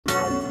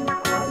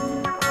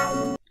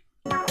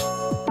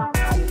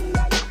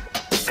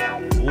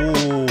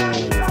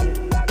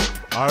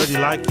already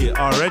like it.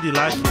 Already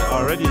like it.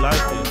 Already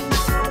like it.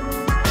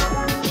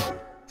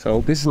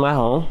 So this is my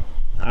home.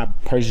 I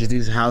purchased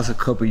this house a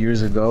couple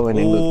years ago and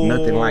it looked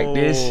nothing like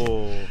this.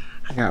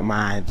 I got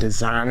my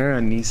designer,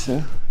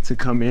 Anissa, to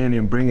come in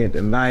and bring it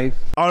to life.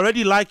 I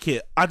already like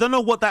it. I don't know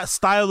what that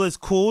style is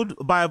called,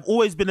 but I've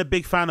always been a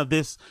big fan of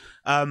this,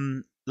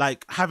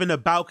 like having a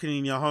balcony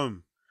in your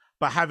home,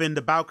 but having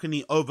the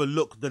balcony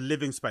overlook the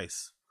living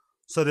space.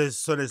 So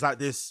there's like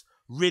this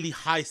really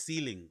high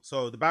ceiling.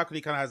 So the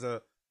balcony kind of has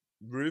a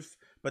roof,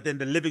 but then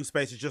the living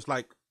space is just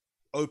like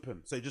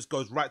open. So it just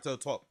goes right to the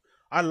top.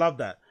 I love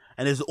that.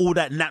 And there's all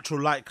that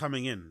natural light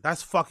coming in.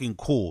 That's fucking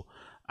cool.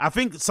 I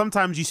think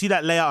sometimes you see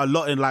that layout a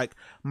lot in like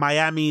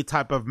Miami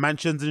type of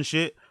mansions and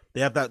shit.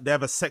 They have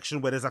a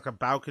section where there's like a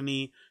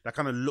balcony that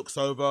kind of looks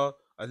over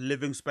a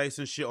living space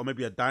and shit, or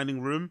maybe a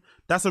dining room.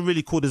 That's a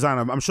really cool design.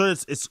 I'm sure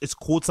it's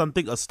called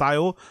something, a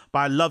style, but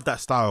I love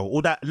that style.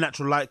 All that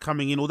natural light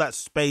coming in, all that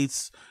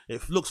space.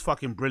 It looks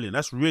fucking brilliant.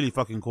 That's really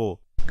fucking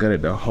cool.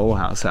 Gutted the whole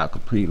house out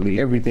completely.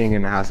 Everything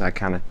in the house I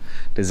kind of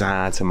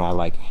designed to my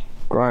liking.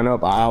 Growing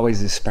up, I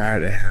always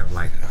aspired to have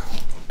like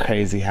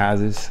crazy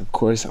houses. Of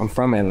course, I'm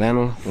from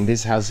Atlanta, and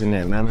this house in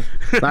Atlanta.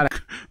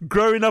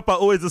 Growing up, I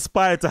always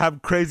aspired to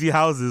have crazy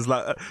houses.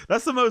 Like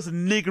that's the most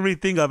niggery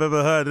thing I've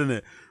ever heard, isn't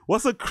it?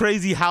 What's a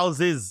crazy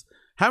house is?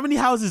 How many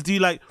houses do you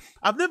like?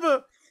 I've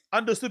never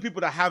understood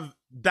people that have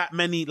that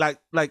many. Like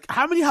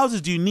how many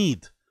houses do you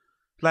need?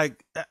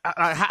 Like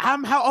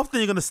how often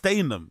are you gonna stay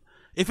in them?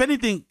 If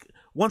anything,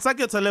 once I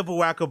get to a level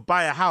where I could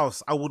buy a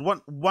house, I would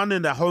want one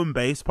in the home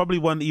base, probably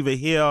one either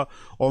here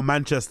or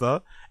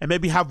Manchester, and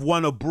maybe have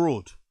one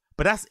abroad.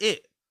 But that's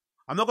it.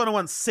 I'm not going to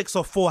want 6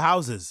 or 4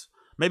 houses.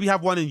 Maybe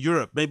have one in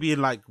Europe, maybe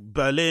in like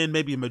Berlin,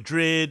 maybe in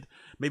Madrid,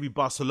 maybe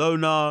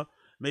Barcelona,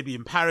 maybe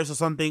in Paris or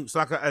something. So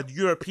like a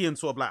European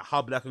sort of like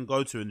hub that I can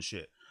go to and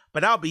shit.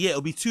 But that'll be it.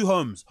 It'll be 2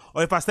 homes.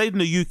 Or if I stayed in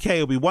the UK,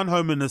 it'll be 1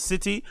 home in the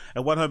city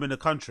and 1 home in the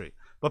country.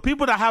 But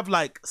people that have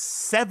like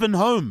 7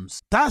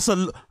 homes,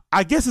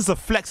 I guess it's a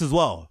flex as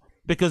well.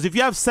 Because if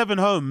you have 7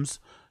 homes,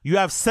 you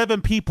have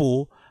 7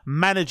 people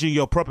managing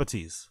your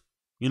properties,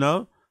 you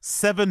know?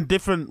 7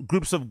 different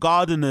groups of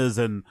gardeners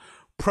and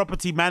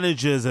property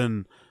managers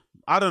and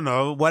I don't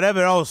know,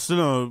 whatever else, you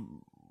know,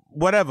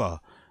 whatever.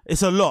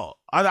 It's a lot.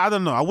 I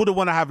don't know. I wouldn't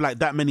want to have like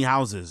that many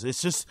houses.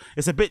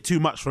 It's a bit too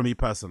much for me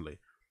personally.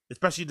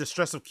 Especially the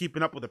stress of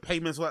keeping up with the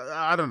payments.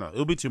 I don't know.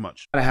 It'll be too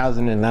much. A lot of houses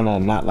in Atlanta are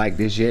not like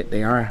this yet.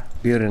 They are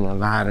building a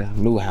lot of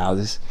new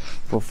houses.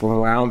 But from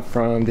where I'm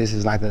from, this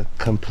is like a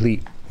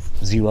complete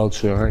 0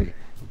 to 100.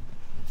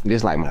 This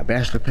is like my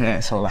bachelor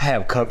pad. So I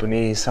have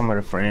company, some of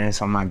the friends,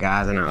 some of my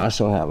guys, and I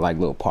also have like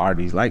little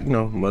parties, like, you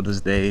know,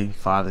 Mother's Day,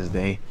 Father's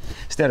Day.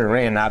 Instead of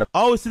renting out of...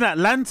 Oh, it's in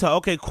Atlanta.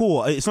 Okay,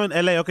 cool. It's not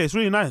in LA. Okay, it's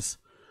really nice.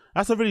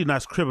 That's a really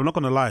nice crib. I'm not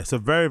going to lie. It's a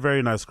very,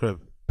 very nice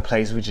crib.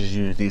 Place, we just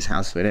use this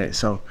house for that.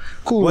 So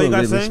cool what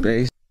little living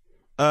space.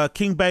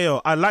 King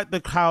Bayo, I like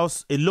the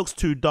house. It looks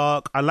too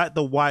dark. I like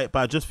the white, but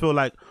I just feel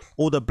like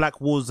all the black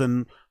walls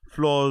and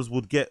floors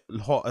would get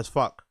hot as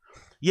fuck.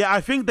 Yeah,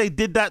 I think they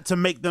did that to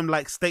make them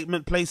like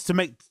statement plates,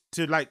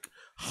 to like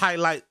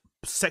highlight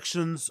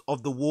sections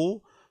of the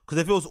wall. Because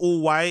if it was all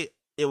white,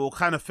 it will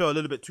kind of feel a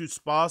little bit too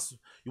sparse.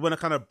 You want to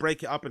kind of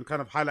break it up and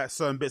kind of highlight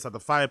certain bits like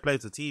the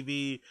fireplace, the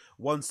TV,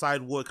 one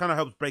side wall. It kind of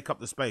helps break up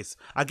the space.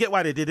 I get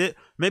why they did it.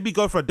 Maybe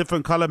go for a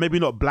different color, maybe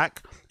not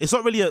black. It's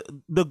not really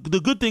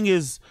the good thing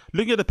is,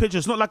 looking at the picture,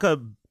 it's not like a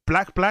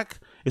black.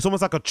 It's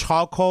almost like a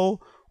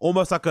charcoal,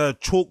 almost like a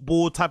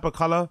chalkboard type of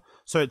color.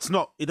 So it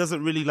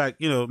doesn't really like,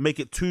 you know, make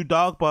it too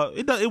dark, but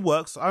it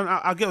works.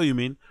 I get what you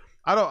mean.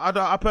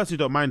 I personally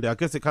don't mind it. I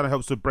guess it kind of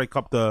helps to break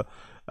up the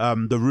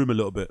room a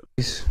little bit.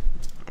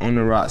 On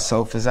the rock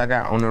sofas. I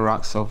got on the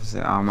rock sofas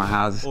at all my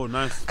houses. Oh,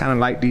 nice. Kind of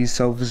like these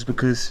sofas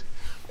because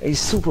they're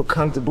super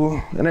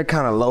comfortable and they're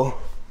kind of low.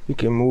 You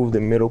can move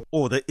the middle.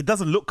 Oh, it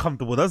doesn't look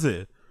comfortable, does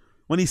it?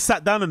 When he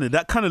sat down on it,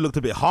 that kind of looked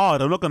a bit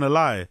hard. I'm not going to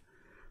lie.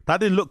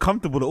 That didn't look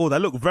comfortable at all.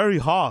 That looked very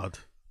hard.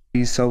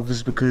 These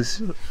sofas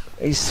because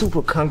they're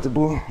super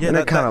comfortable. Yeah, and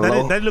they're kind of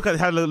low. They look like it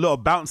had a little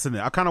bounce in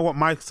it. I kind of want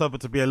my sofa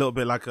to be a little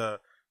bit like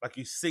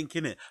you sink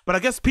in it. But I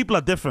guess people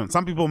are different.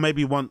 Some people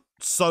maybe want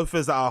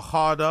sofas that are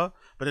harder,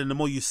 but then the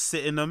more you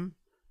sit in them,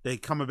 they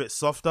come a bit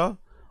softer.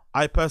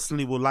 I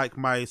personally would like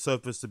my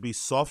sofas to be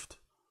soft,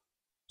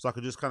 so I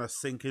could just kind of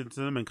sink into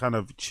them and kind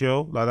of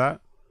chill like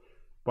that.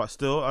 But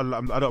still, I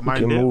don't mind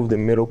it. You can move the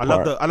middle part.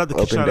 I love the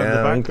kitchen up and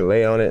down. down. You can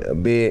lay on it a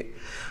bit.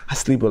 I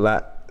sleep a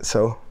lot,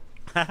 so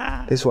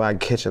this is why I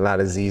catch a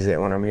lot of Z's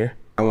at when I'm here.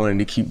 I wanted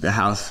to keep the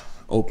house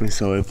open,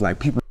 so if like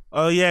people...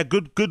 Oh yeah,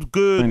 good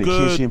point,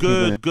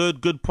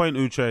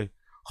 Uche.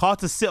 Hard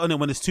to sit on it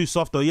when it's too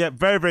soft though. Yeah,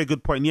 very, very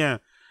good point, yeah.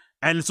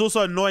 And it's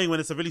also annoying when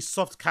it's a really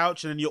soft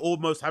couch and then you're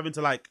almost having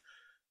to like,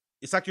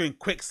 it's like you're in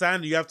quicksand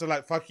and you have to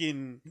like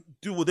fucking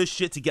do all this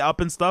shit to get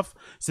up and stuff.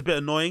 It's a bit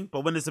annoying,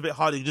 but when it's a bit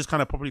harder, you just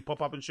kind of probably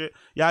pop up and shit.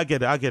 Yeah, I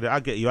get it. I get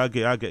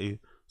you.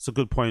 It's a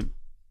good point.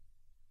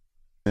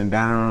 And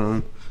dining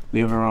room,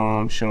 living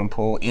room, swimming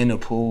pool, in the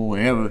pool,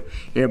 wherever,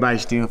 everybody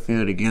still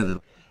feel together.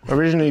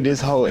 Originally,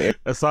 this whole area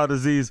Asad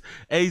Aziz.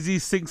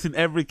 AZ sinks in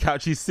every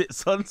couch he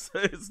sits on, so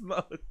it's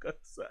not a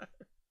concern.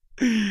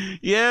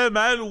 Yeah,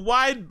 man.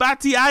 Wide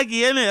Batty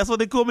Aggie, innit? That's what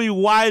they call me.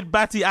 Wide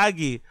Batty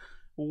Aggie.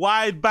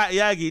 Wide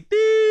Batty Aggie.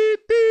 Dee,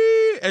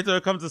 dee. Until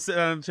it comes to sit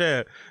down in a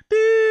chair.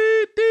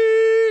 Dee,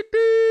 dee,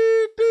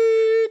 dee,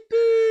 dee,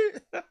 dee.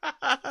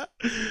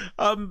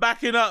 I'm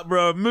backing up,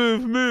 bro.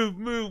 Move, move,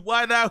 move.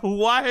 Wide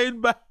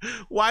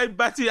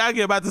Batty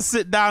Aggie about to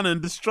sit down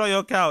and destroy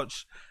your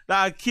couch.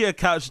 That IKEA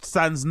couch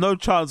stands no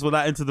chance for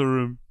that into the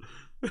room.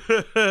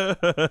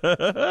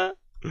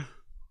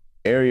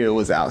 area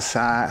was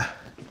outside.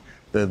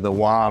 The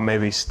wall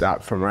maybe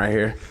stopped from right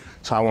here.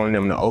 So I wanted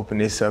them to open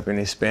this up and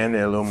expand it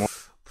a little more.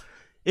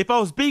 If I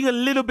was being a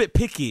little bit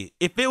picky,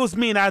 if it was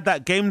me and I had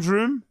that games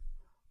room,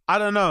 I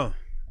don't know.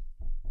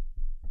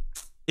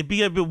 It'd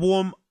be a bit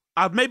warm.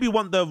 I'd maybe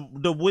want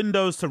the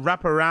windows to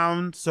wrap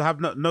around, so have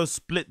no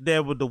split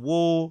there with the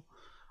wall.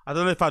 I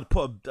don't know if I'd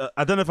put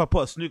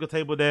a snooker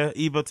table there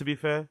either, to be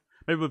fair.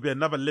 Maybe it would be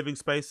another living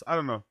space. I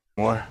don't know.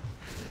 More.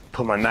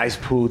 Put my nice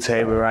pool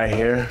table right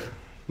here.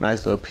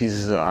 Nice little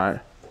pieces of art.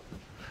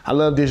 I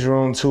love this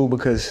room too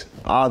because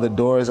all the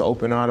doors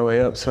open all the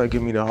way up, so it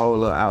gives me the whole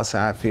little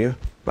outside feel.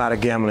 A lot of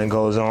gambling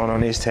goes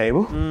on this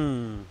table.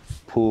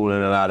 Pool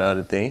and a lot of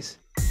other things.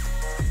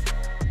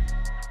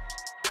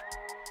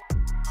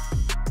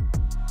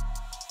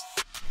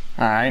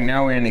 All right,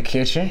 now we're in the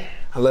kitchen.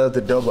 I love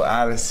the double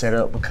island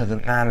setup because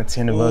of 9 or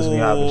 10 of us, we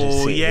all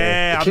just sit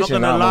there.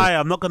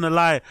 I'm not gonna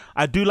lie.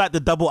 I do like the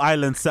double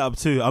island setup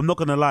too. I'm not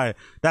gonna lie.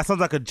 That sounds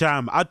like a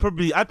jam. I'd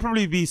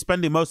probably be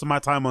spending most of my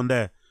time on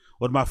there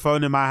with my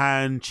phone in my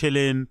hand,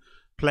 chilling,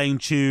 playing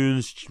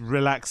tunes,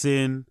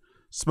 relaxing,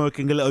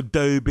 smoking a little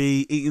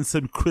doobie, eating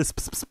some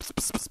crisps,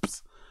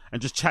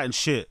 and just chatting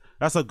shit.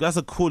 That's a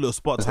cool little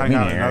spot to hang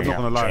out in. I'm not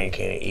gonna lie.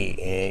 Drinking,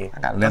 eating.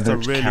 I got leather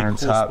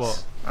countertops. Cool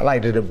spot. I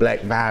liked the black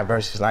vibe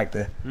versus like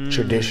the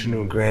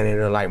traditional granite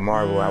or like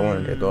marble. I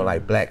wanted to go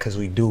like black because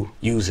we do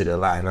use it a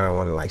lot and I don't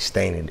want to like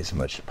stain it as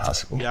much as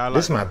possible. Yeah,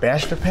 this is my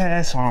bachelor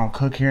pad, so I don't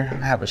cook here. I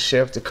have a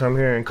chef to come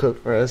here and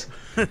cook for us.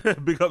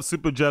 Big up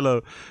Super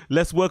Jello.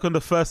 Let's work on the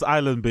first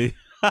island, B.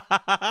 Big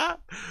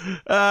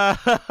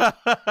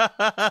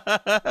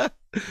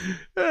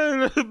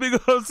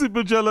up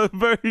Super Jello,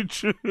 very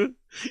true.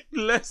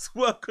 Let's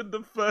work on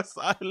the first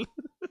island.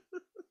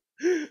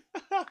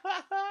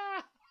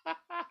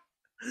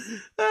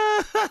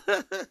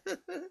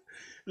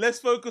 Let's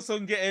focus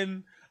on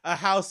getting a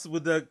house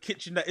with a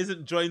kitchen that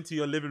isn't joined to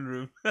your living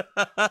room.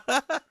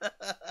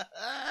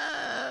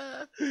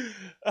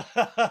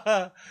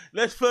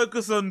 Let's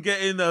focus on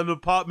getting an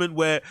apartment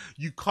where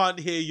you can't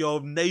hear your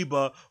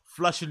neighbor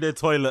flushing their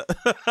toilet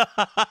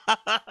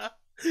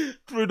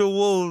through the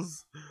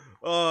walls.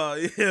 Oh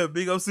yeah,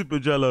 big up Super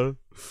Jello.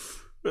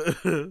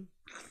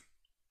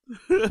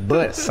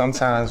 But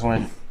sometimes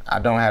when I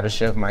don't have a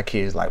chef, my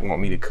kids like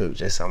want me to cook,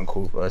 just something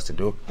cool for us to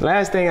do.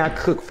 Last thing I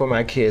cooked for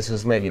my kids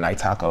was maybe like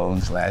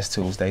tacos last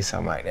Tuesday,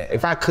 something like that.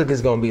 If I cook, it's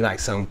gonna be like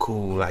something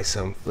cool, like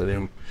something for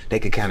them. They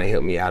could kind of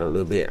help me out a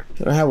little bit.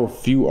 I have a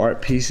few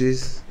art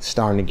pieces,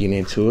 starting to get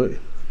into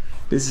it.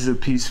 This is a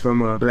piece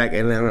from a Black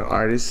Atlanta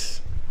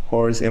artist,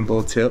 Horace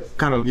Imhotep.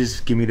 Kind of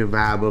just give me the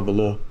vibe of a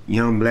little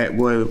young black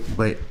boy,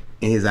 but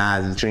in his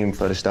eyes is dreaming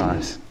for the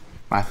stars.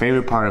 My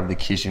favorite part of the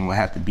kitchen would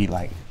have to be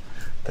like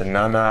the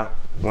Nana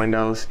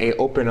windows. They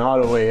open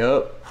all the way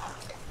up.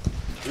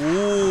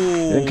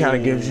 Ooh. It kind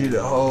of gives you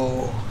the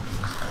whole...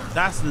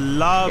 That's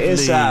lovely.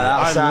 Inside,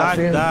 outside I like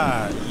feel.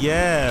 that.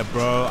 Yeah,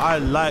 bro. I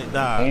like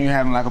that. And you're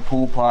having like a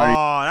pool party.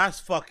 Oh, that's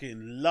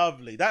fucking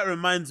lovely. That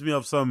reminds me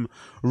of some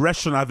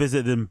restaurant I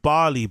visited in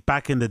Bali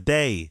back in the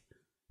day.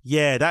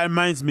 Yeah, that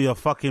reminds me of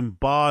fucking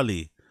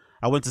Bali.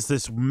 I went to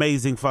this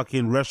amazing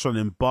fucking restaurant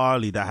in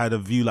Bali that had a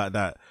view like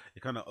that.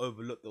 It kind of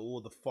overlooked all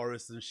the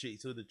forests and shit. You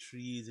saw the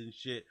trees and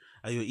shit.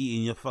 And you're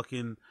eating your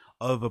fucking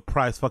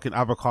overpriced fucking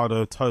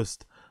avocado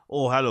toast.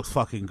 Oh, that looks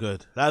fucking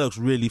good. That looks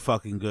really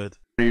fucking good.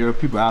 Your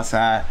people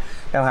outside,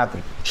 they don't have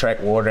to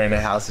track water in the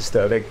house and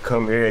stuff. They can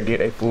come here and get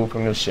their food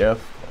from the chef,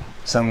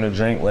 something to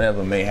drink,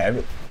 whatever may have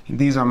it.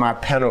 These are my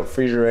panel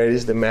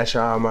refrigerators that match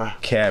all my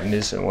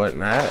cabinets and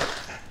whatnot.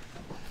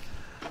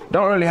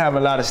 Don't really have a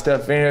lot of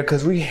stuff in here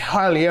because we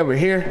hardly ever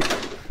here.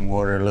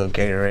 Water, a little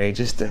Gatorade,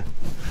 just the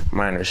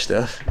minor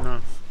stuff. No.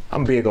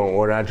 I'm big on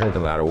water. I drink a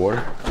lot of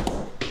water.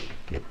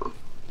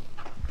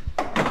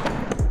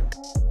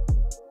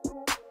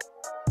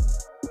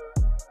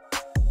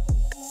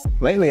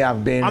 Lately,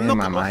 I've been in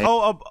my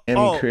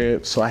Miami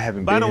crib, so I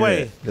haven't been here. By the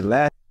way, the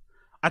last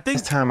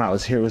time I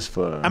was here was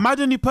for... Am I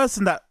the only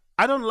person that...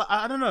 I don't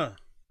know.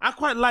 I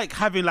quite like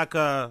having like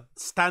a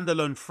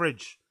standalone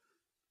fridge.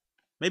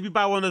 Maybe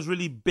buy one of those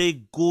really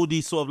big, gaudy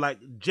sort of like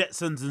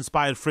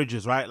Jetsons-inspired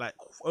fridges, right? Like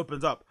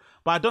opens up.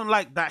 But I don't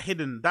like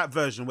that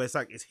version where it's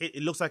like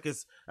it looks like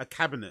it's a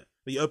cabinet,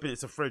 but you open it,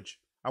 it's a fridge.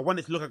 I want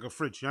it to look like a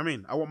fridge. You know what I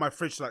mean? I want my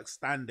fridge to like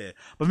stand there.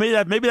 But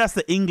maybe that's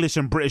the English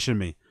and British in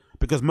me,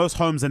 because most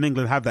homes in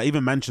England have that.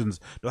 Even mansions,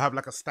 they'll have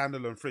like a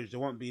standalone fridge. They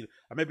won't be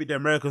maybe the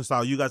American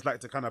style. You guys like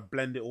to kind of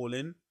blend it all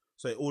in.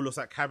 so it all looks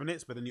like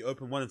cabinets. But then you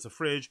open one, it's a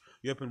fridge.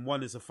 You open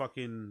one, it's a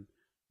fucking,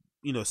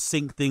 you know,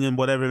 sink thing and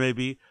whatever it may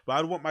be. But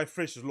I'd want my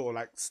fridge to look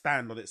like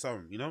stand on its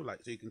own, you know,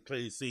 like so you can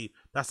clearly see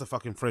that's a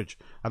fucking fridge.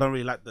 I don't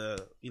really like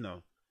the, you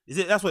know,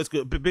 that's what it's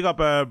good. Big up,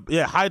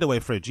 yeah, hideaway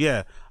fridge.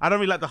 Yeah, I don't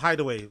really like the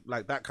hideaway,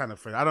 like that kind of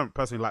fridge. I don't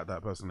personally like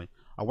that personally.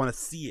 I want to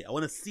see it. I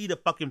want to see the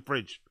fucking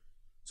fridge.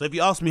 So if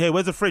you ask me, hey,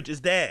 where's the fridge?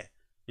 It's there.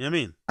 You know what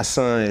I mean? My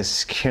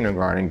son's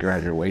kindergarten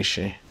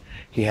graduation.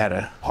 He had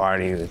a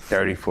party with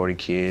 30, 40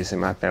 kids,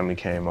 and my family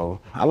came over.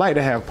 I like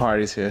to have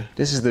parties here.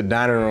 This is the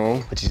dining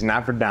room, which is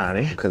not for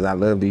dining, because I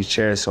love these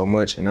chairs so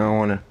much, and I don't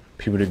want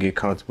people to get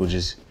comfortable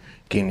just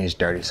getting this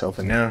dirty. So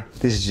for now,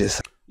 this is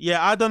just...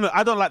 Yeah, I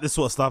don't like this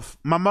sort of stuff.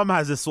 My mum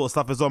has this sort of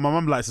stuff as well. My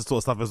mum likes this sort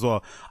of stuff as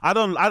well.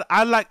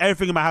 I like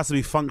everything in my house to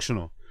be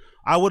functional.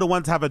 I wouldn't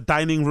want to have a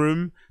dining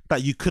room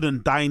that you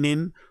couldn't dine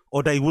in,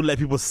 or they wouldn't let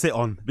people sit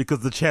on because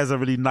the chairs are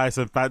really nice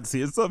and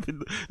fancy. It's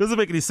something doesn't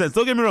make any sense.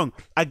 Don't get me wrong.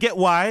 I get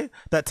why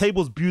that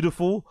table's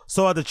beautiful.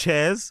 So are the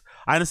chairs.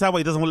 I understand why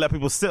he doesn't want to let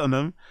people sit on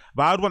them.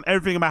 But I'd want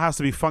everything in my house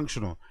to be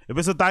functional. If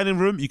it's a dining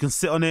room, you can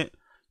sit on it.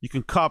 You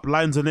can cut up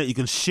lines on it. You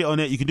can shit on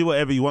it. You can do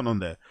whatever you want on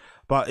there.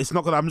 But it's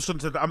not gonna. I'm just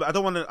gonna. I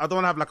don't want to. I don't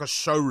want to have like a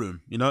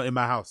showroom, you know, in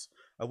my house.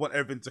 I want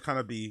everything to kind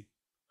of be,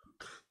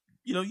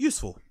 you know,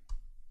 useful.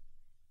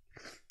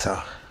 So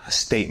a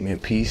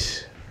statement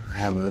piece. I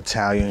have an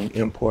Italian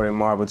imported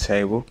marble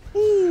table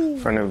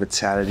from the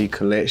Vitality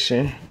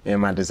collection.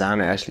 And my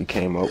designer actually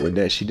came up with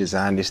that. She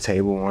designed this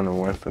table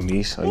one-on-one for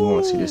me, so you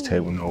won't see this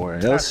table nowhere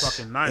else. That's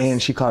fucking nice.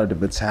 And she called it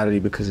the Vitality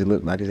because it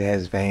looked like it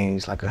has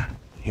veins, like a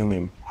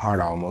human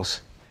heart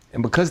almost.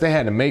 And because they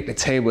had to make the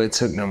table, it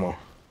took them an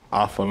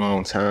awful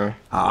long time.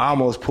 I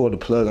almost pulled the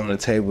plug on the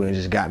table and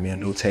just got me a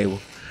new table.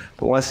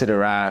 But once it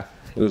arrived,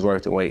 it was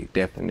worth the wait,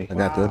 definitely. I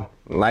got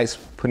the lights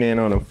put in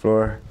on the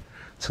floor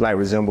to like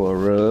resemble a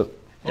rug.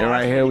 And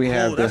right here we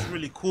have the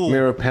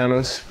mirror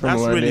panels from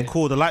London. That's really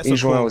cool. The lights are cool.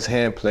 Each one was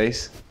hand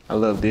placed. I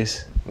love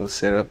this little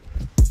setup.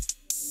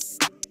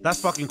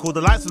 That's fucking cool.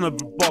 The lights on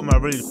the bottom are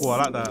really cool.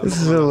 I like that.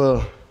 This is a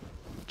little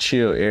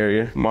chill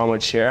area. Mama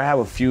chair. I have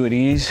a few of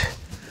these.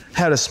 I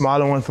had a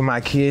smaller one for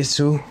my kids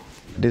too.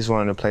 This is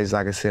one of the places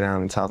I can sit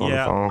down and talk on the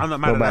phone. I'm not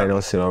mad at that. Nobody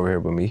don't sit over here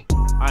but me.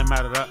 I ain't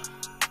mad at that.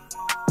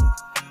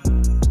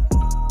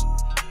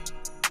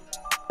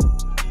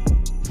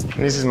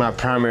 This is my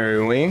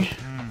primary wing.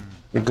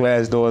 The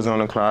glass doors on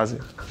the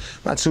closet.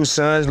 My two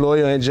sons,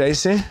 Loyal and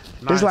Jason. Nice.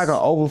 This is like an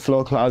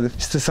overflow closet.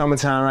 It's the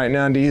summertime right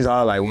now. These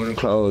are like winter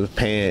clothes,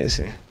 pants.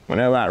 And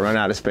whenever I run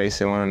out of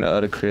space in one of the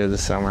other cribs or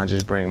something, I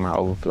just bring my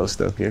overflow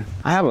stuff here.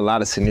 I have a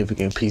lot of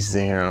significant pieces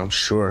in here, I'm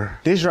sure.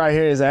 This right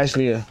here is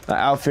actually an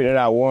outfit that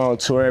I wore on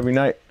tour every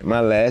night, my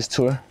last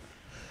tour.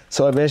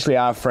 So eventually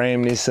I'll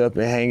frame this up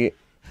and hang it.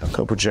 A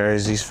couple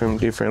jerseys from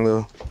different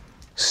little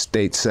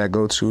states I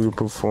go to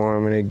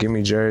perform, and they give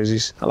me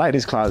jerseys. I like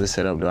this closet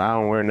setup though. I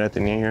don't wear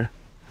nothing in here.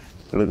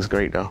 It looks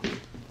great though.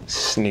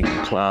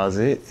 Sneaker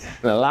closet.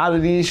 And a lot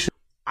of these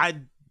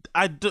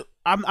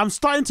I'm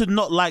starting to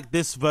not like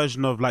this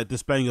version of like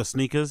displaying your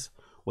sneakers,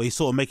 where you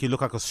sort of make it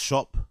look like a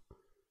shop.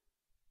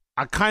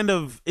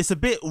 It's a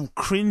bit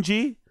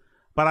cringy,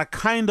 but I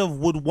kind of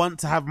would want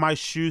to have my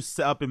shoes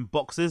set up in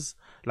boxes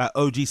like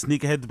OG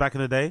sneakerheads back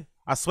in the day.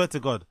 I swear to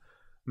God.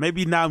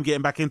 Maybe now I'm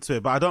getting back into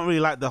it, but I don't really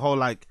like the whole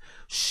like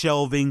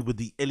shelving with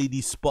the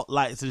LED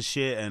spotlights and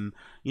shit, and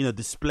you know,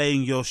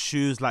 displaying your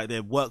shoes like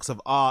they're works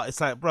of art.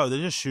 It's like, bro, they're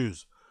just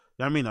shoes.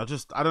 You know what I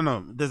mean? I don't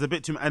know. There's a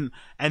bit too and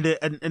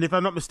if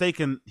I'm not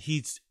mistaken,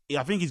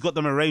 I think he's got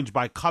them arranged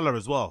by color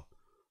as well.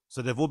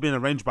 So they've all been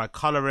arranged by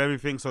color and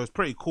everything. So it's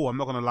pretty cool. I'm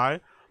not gonna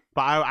lie,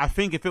 but I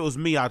think if it was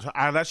me, I'd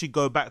actually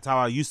go back to how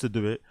I used to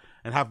do it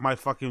and have my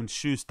fucking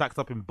shoes stacked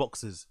up in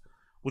boxes.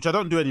 Which I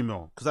don't do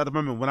anymore, because at the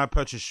moment when I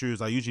purchase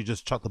shoes, I usually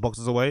just chuck the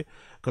boxes away,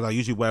 because I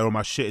usually wear all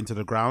my shit into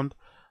the ground.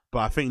 But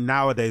I think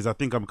nowadays, I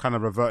think I'm kind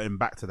of reverting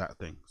back to that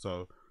thing.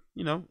 So,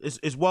 you know,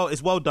 it's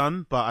well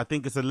done, but I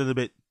think it's a little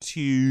bit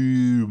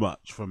too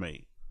much for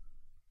me.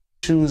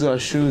 Shoes are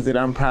shoes that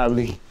I'm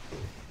probably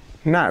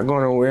not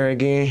gonna wear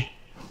again.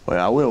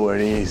 Well, I will wear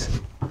these.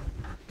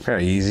 Pair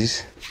of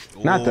Yeezys.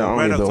 Not the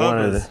only, but one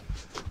of the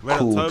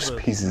cool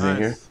pieces in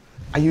here.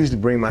 I usually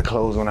bring my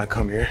clothes when I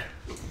come here,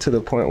 to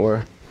the point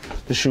where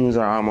the shoes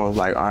are almost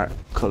like art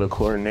color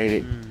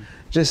coordinated.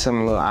 Just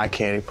some little eye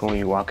candy when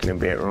you walk in the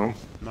bedroom.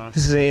 Nice.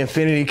 This is an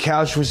infinity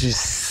couch, which is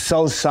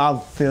so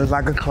soft, feels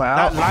like a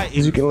cloud.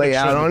 You can lay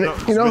out on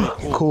it, you know?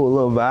 Really cool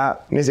little vibe.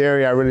 In this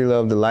area, I really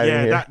love the lighting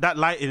here. Yeah, that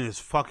lighting is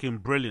fucking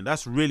brilliant.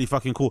 That's really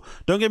fucking cool.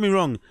 Don't get me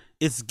wrong.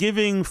 It's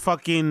giving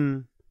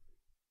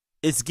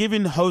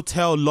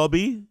hotel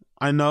lobby,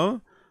 I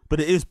know, but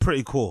it is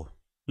pretty cool,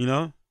 you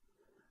know?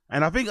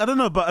 And I don't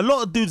know, but a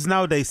lot of dudes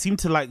nowadays seem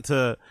to like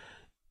to,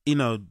 you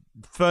know,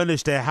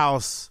 furnish their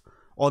house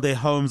or their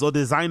homes or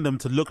design them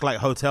to look like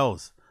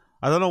hotels.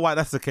 I don't know why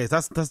that's the case.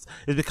 That's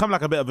it's become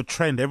like a bit of a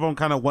trend. Everyone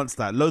kind of wants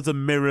that. Loads of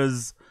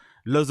mirrors,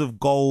 loads of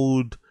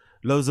gold,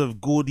 loads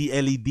of gaudy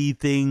LED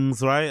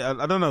things, right?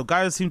 I don't know.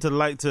 Guys seem to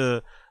like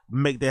to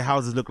make their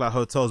houses look like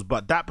hotels,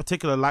 but that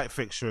particular light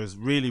fixture is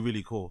really,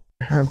 really cool.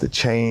 I have the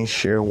chain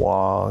sheer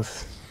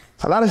walls.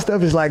 A lot of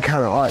stuff is like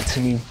kind of art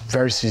to me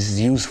versus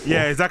useful.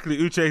 Yeah, exactly,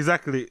 Uche,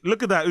 exactly.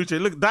 Look at that, Uche.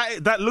 Look,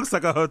 that looks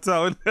like a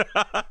hotel.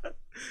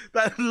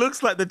 That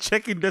looks like the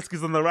check-in desk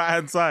is on the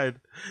right-hand side.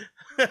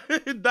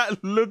 That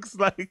looks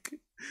like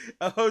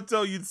a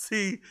hotel you'd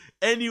see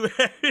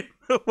anywhere in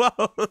the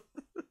world.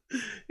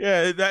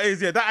 Yeah, that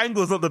is. Yeah, that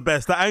angle's not the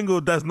best. That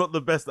angle that's not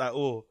the best at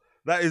all.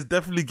 That is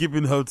definitely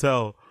giving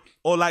hotel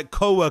or like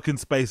co-working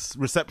space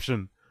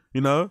reception.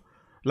 You know,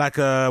 like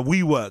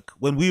WeWork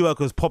when WeWork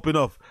was popping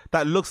off.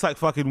 That looks like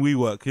fucking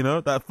WeWork. You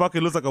know, that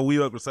fucking looks like a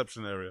WeWork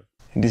reception area.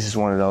 This is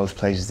one of those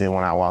places that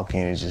when I walk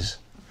in, it just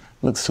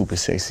looks super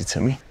sexy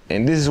to me.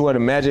 And this is where the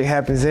magic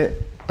happens at.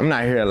 I'm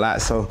not here a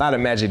lot, so a lot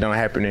of magic don't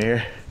happen in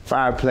here.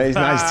 Fireplace,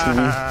 nice TV.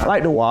 I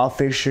like the wall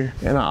fixture,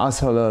 and I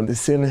also love the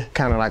ceiling,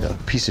 kind of like a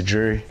piece of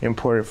jewelry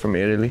imported from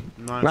Italy.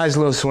 Nice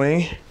little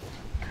swing.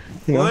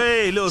 You know?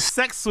 Hey, little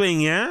sex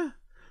swing, yeah?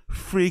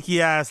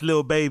 Freaky ass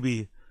little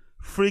baby.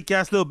 Freaky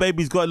ass little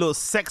baby's got a little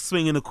sex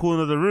swing in the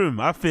corner of the room.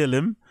 I feel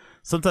him.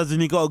 Sometimes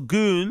when you got a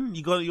goon,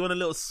 you want a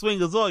little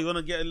swing as well. You want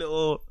to get a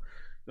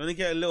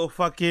little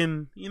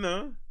fucking, you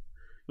know,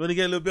 you want to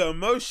get a little bit of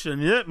motion,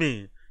 you get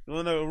me? You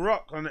want to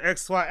rock on the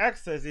XY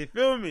axis, you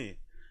feel me?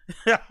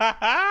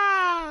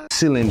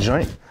 Ceiling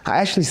joint. I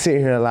actually sit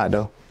here a lot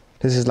though.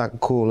 This is like a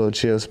cool little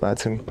chill spot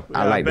to me. Yeah,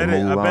 I like to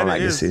move. I don't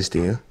like to sit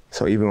still.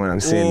 So even when I'm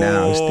sitting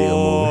down, I'm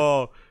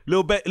still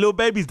moving. Little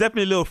baby's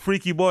definitely a little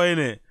freaky boy,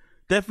 innit?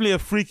 Definitely a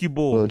freaky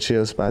boy. Little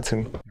chill spot to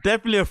me.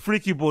 Definitely a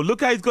freaky boy.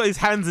 Look how he's got his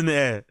hands in the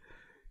air.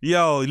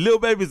 Yo, little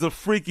baby's a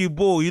freaky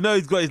bull. You know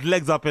he's got his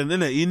legs up in,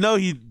 innit? You know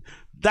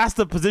that's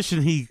the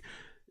position he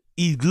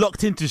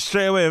locked into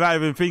straight away without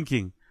even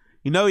thinking.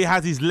 You know he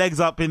has his legs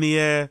up in the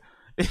air.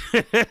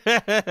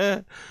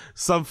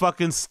 Some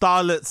fucking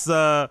starlet's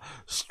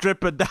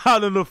stripper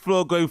down on the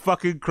floor going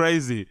fucking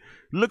crazy.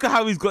 Look at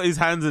how he's got his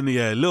hands in the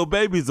air. Little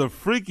baby's a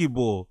freaky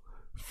bull.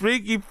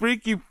 Freaky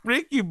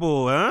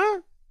bull, huh?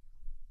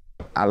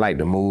 I like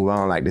to move. I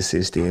don't like to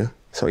sit still.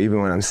 So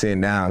even when I'm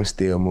sitting down, I'm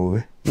still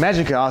moving.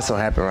 Magic can also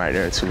happen right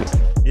there too.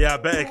 Yeah, I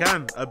bet it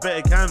can. I bet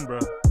it can, bro.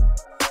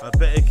 I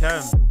bet it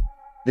can.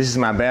 This is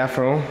my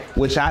bathroom,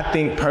 which I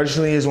think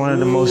personally is one of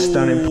the most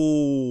stunning.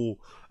 Ooh.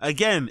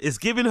 Again, it's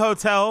giving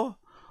hotel.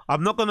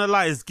 I'm not gonna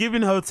lie, it's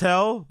giving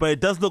hotel, but it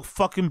does look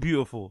fucking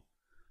beautiful.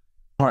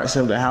 Parts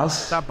of the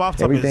house. That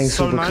bathtub Everything's is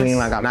so super nice. clean,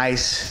 like a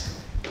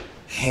nice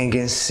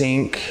hanging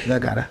sink. I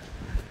got a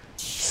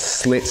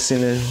slits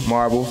in the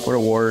marble for the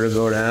water to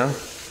go down.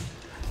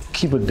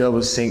 Keep a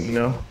double sink, you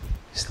know,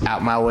 just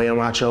out my way, I'm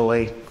out your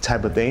way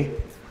type of thing.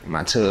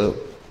 My tub,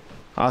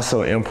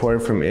 also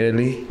imported from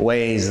Italy,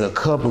 weighs a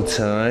couple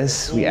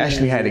tons. We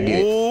actually had to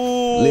get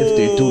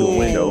lifted through the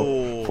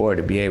window for it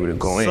to be able to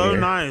go in here. So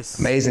nice.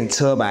 Amazing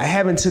tub. I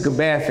haven't took a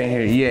bath in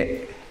here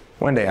yet.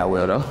 One day I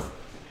will though.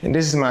 And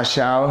this is my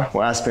shower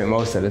where I spend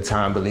most of the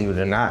time, believe it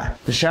or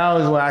not. The shower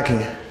is where I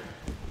can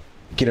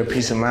get a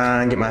peace of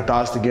mind, get my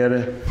thoughts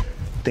together,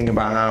 think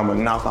about how I'm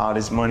gonna knock all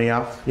this money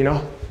off, you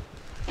know?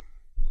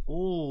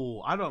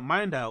 Ooh, I don't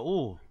mind that.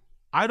 Ooh,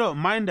 I don't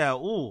mind that.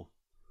 Ooh,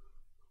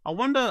 I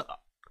wonder.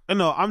 You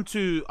know,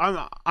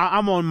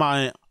 I'm on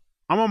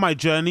my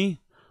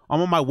journey.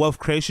 I'm on my wealth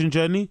creation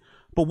journey.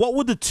 But what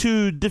would the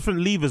two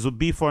different levers would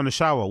be for in the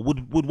shower?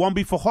 Would one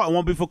be for hot and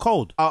one be for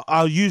cold?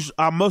 Are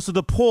most of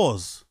the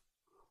pores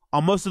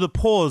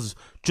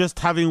just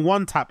having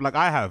one tap like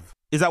I have?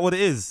 Is that what it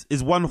is?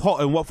 Is one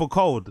hot and what for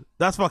cold?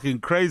 That's fucking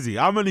crazy.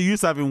 I'm only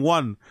used to having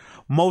one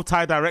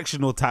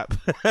multi-directional tap.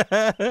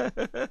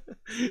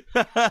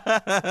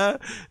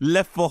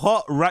 Left for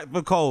hot, right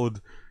for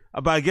cold.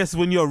 But I guess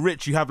when you're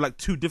rich, you have like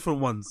two different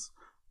ones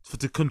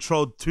to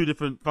control two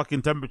different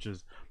fucking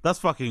temperatures. That's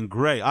fucking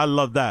great. I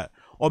love that.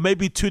 Or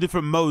maybe two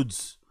different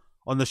modes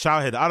on the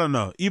shower head. I don't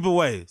know. Either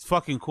way, it's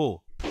fucking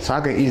cool. So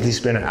I could easily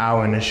spend an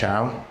hour in the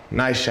shower.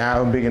 Nice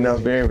shower, big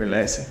enough, very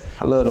relaxing.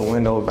 I love the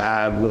window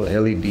vibe, little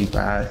LED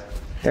vibe.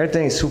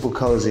 Everything's super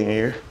cozy in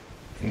here.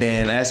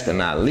 Then last but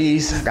not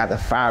least, I got the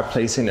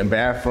fireplace in the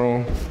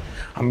bathroom.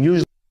 I'm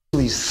usually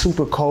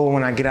super cold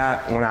when I get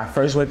out. When I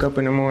first wake up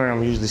in the morning,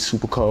 I'm usually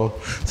super cold.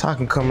 So I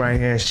can come right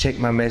here and check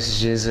my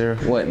messages or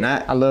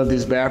whatnot. I love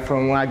this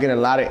bathroom. I get a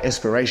lot of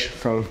inspiration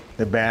from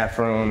the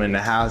bathroom and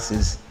the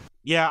houses.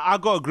 Yeah, I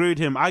gotta agree with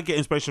him. I get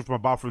inspiration from my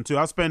bathroom too.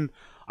 I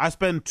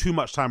spend too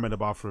much time in the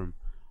bathroom.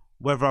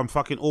 Whether I'm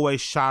fucking always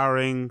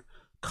showering,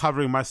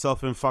 covering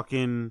myself in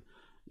fucking,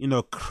 you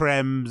know,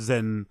 cremes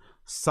and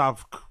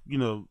South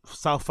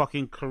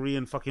fucking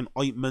Korean fucking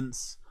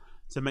ointments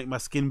to make my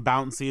skin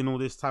bouncy and all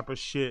this type of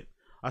shit.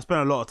 I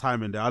spend a lot of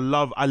time in there. I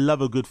love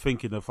a good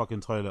think in the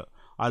fucking toilet.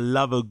 I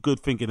love a good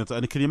think in the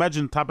toilet. And can you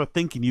imagine the type of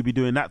thinking you'd be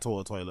doing that to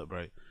a toilet,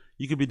 bro?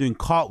 You could be doing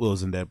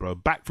cartwheels in there, bro.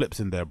 Backflips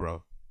in there,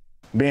 bro.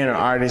 Being an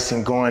artist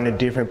and going to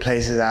different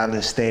places, I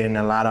stayed in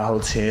a lot of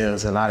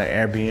hotels, a lot of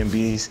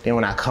Airbnbs. Then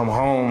when I come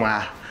home,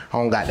 I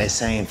don't got that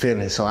same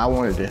feeling. So I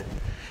wanted to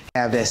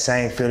have that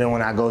same feeling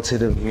when I go to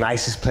the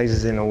nicest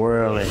places in the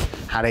world and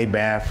how they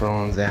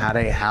bathrooms and how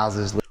they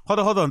houses look.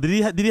 Hold on.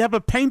 Did he have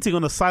a painting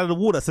on the side of the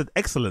wall that said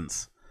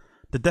excellence?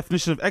 The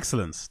definition of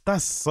excellence.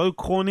 That's so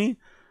corny.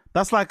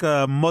 That's like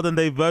a modern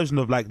day version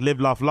of like Live,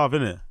 Laugh, Love,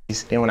 isn't it?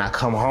 Then when I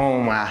come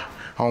home, I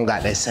don't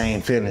got that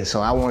same feeling. So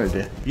I wanted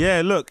to.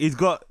 Yeah, look, he's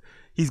got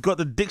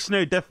the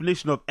dictionary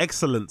definition of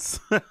excellence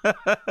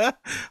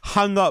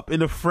hung up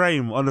in a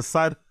frame on the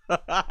side.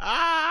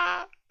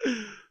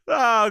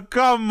 Oh,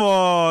 come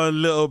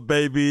on, little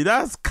baby.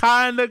 That's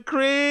kind of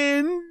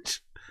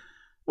cringe.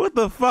 What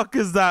the fuck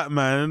is that,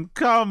 man?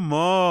 Come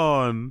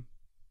on.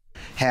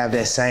 Have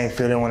that same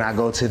feeling when I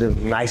go to the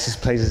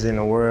nicest places in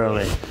the world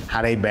and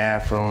how they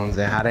bathrooms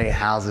and how they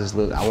houses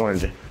look. I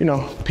wanted to, you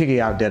know,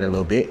 piggy out that a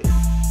little bit.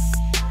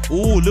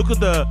 Ooh, look at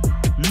the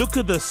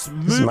movie This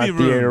is my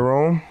theater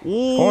room.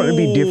 Ooh, I want it to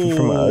be different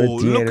from other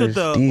theaters. Look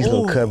at These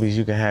little cubbies,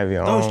 you can have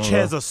your own. Those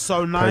chairs are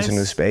so nice.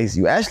 Personal space.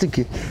 You actually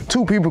can,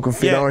 2 people can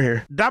fit on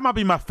here. That might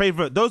be my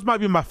favorite. Those might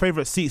be my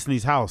favorite seats in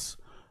his house.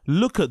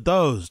 Look at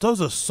those.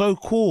 Those are so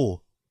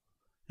cool.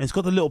 And it's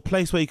got the little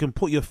place where you can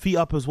put your feet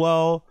up as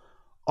well.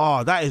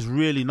 Oh, that is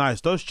really nice.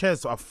 Those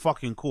chairs are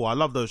fucking cool. I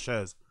love those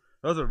chairs.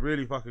 Those are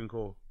really fucking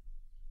cool.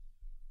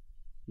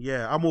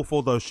 Yeah, I'm all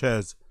for those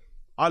chairs.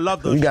 I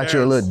love those chairs. You got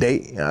your little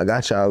date. I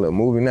got y'all a little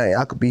movie night.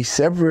 Y'all could be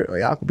separate or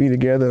y'all could be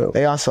together.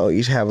 They also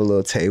each have a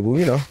little table,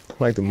 you know,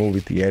 like the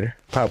movie theater.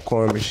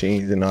 Popcorn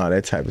machines and all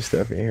that type of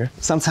stuff in here.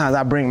 Sometimes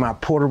I bring my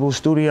portable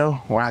studio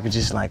where I could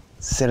just like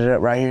set it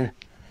up right here.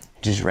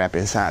 Just wrap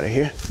inside of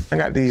here. I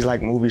got these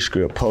like movie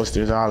script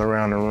posters all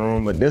around the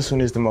room, but this one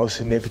is the most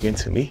significant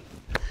to me.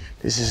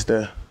 This is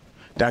the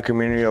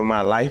documentary of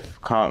my life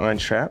called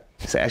Untrapped.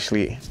 It's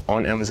actually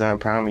on Amazon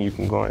Prime and you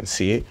can go and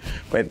see it.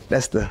 But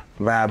that's the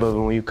vibe of it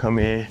when you come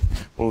in,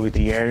 movie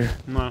theater.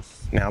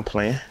 Nice. Now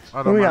playing.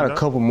 We got a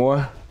couple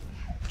more.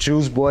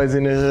 Juice Boys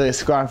in the hood,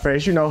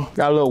 Scarface, you know,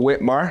 got a little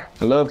Whitmar.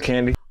 I love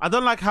candy. I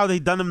don't like how they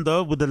done them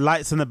though with the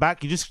lights in the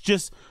back. You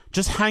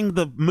just hang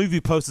the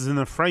movie posters in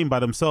a frame by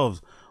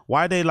themselves.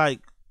 Why they like,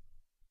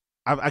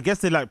 I guess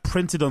they like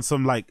printed on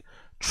some like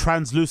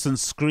translucent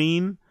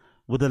screen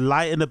with a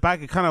light in the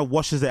back. It kind of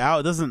washes it out.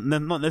 It doesn't,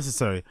 not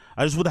necessary.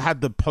 I just would have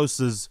had the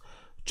posters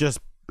just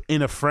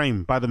in a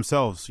frame by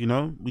themselves, you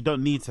know? We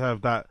don't need to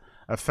have that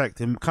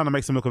effect. It kind of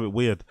makes them look a bit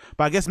weird.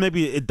 But I guess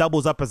maybe it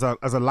doubles up as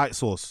a light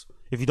source.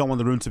 If you don't want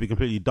the room to be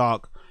completely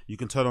dark, you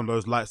can turn on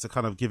those lights to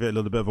kind of give it a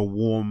little bit of a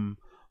warm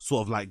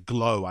sort of like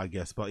glow, I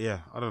guess. But yeah,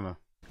 I don't know.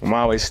 I'm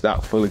always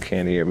stocked full of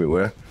candy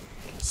everywhere.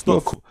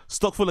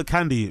 Stock full of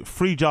candy,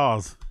 3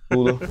 jars.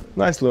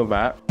 Nice little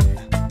vibe.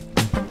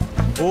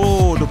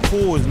 Oh, the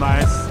pool is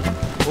nice.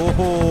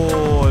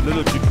 Oh, a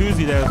little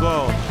jacuzzi there as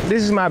well.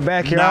 This is my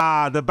backyard.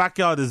 Nah, the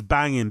backyard is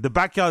banging. The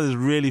backyard is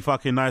really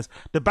fucking nice.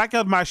 The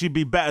backyard might actually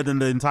be better than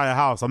the entire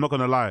house. I'm not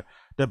gonna lie.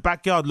 The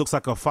backyard looks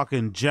like a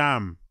fucking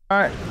jam. All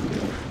right.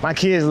 My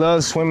kids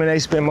love swimming. They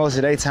spend most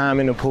of their time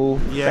in the pool.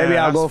 Yeah, maybe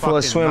I'll go for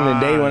a swim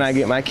today when I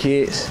get my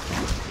kids.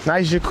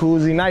 Nice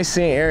jacuzzi, nice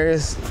seeing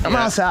areas. I'm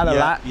outside a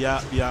lot.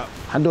 Yeah.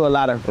 I do a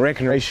lot of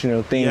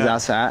recreational things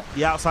outside.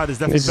 The outside is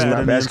definitely better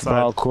than the inside. This is my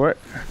basketball court.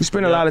 You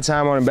spend a lot of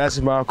time on the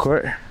basketball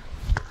court.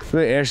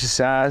 Good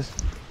exercise,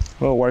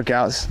 little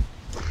workouts.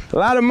 A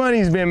lot of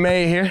money's been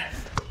made here.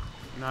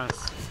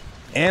 Nice.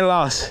 And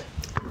lost.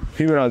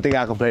 People don't think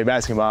I can play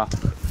basketball,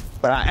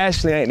 but I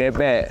actually ain't that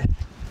bad.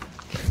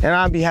 And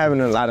I'll be having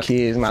a lot of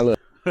kids, my little.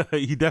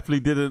 He definitely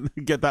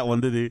didn't get that one,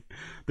 did he?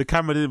 The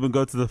camera didn't even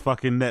go to the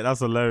fucking net.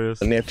 That's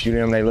hilarious. Nephew,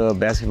 them, they little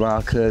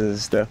basketball cousins and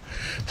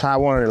stuff. So I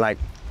wanted like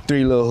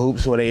 3 little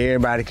hoops where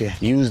everybody could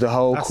use the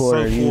whole court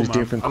or use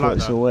different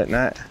courts or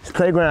whatnot. This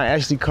playground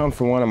actually come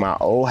from one of my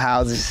old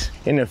houses.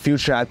 In the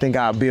future, I think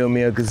I'll build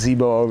me a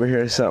gazebo over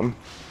here or something.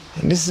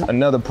 And this is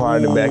another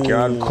part of the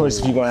backyard. Of course,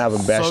 if you're gonna have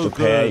a bachelor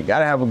pad, you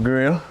gotta have a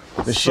grill.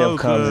 The chef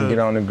comes and get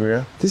on the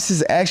grill. This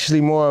is actually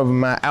more of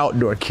my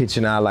outdoor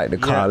kitchen, I like to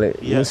call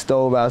it. The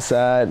stove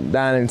outside,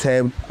 dining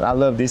table. I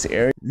love this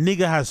area.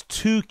 Nigga has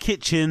 2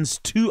 kitchens,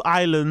 2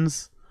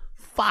 islands.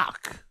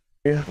 Fuck.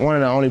 One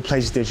of the only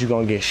places that you're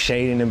gonna get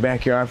shade in the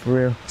backyard for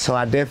real. So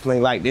I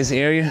definitely like this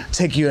area.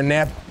 Take you a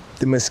nap.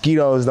 The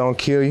mosquitoes don't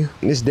kill you.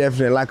 It's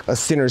definitely like a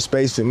center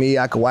space for me.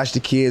 I could watch the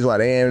kids while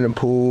they're in the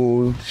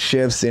pool.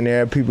 Chefs in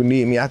there, people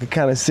need me. I could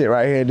kind of sit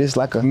right here. This is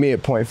like a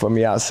midpoint for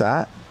me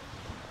outside.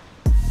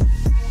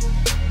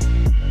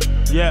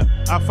 Yeah,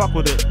 I fuck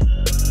with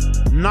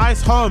it.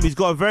 Nice home. He's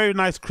got a very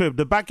nice crib.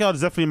 The backyard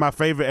is definitely my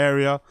favorite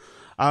area.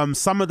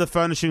 Some of the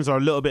furnishings are a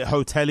little bit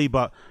hotel-y,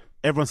 but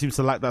everyone seems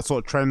to like that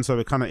sort of trend, so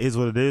it kind of is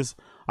what it is.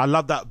 I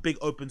love that big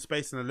open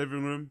space in the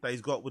living room that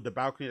he's got with the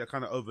balcony that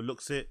kind of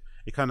overlooks it.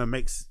 It kind of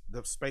makes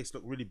the space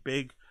look really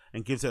big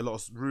and gives it a lot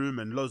of room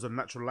and loads of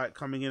natural light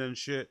coming in and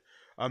shit.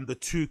 The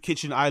 2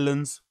 kitchen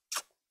islands,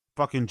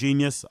 fucking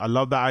genius. I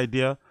love that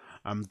idea.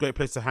 Great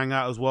place to hang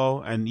out as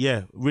well. And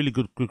yeah, really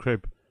good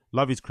crib.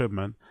 Love his crib,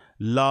 man.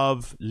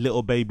 Love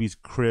little baby's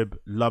crib.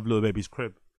 Love little baby's crib.